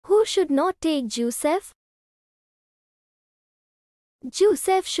Who should not take Jucef?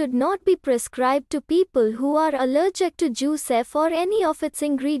 Jucef should not be prescribed to people who are allergic to Jucef or any of its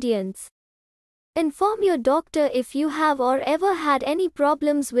ingredients. Inform your doctor if you have or ever had any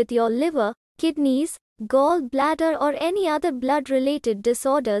problems with your liver, kidneys, gall bladder or any other blood-related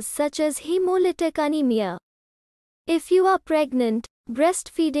disorders such as hemolytic anemia. If you are pregnant,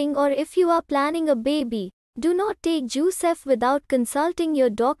 breastfeeding or if you are planning a baby, do not take Jucef without consulting your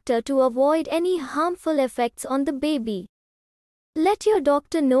doctor to avoid any harmful effects on the baby. Let your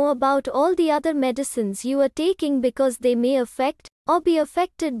doctor know about all the other medicines you are taking because they may affect, or be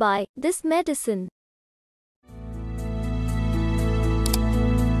affected by, this medicine.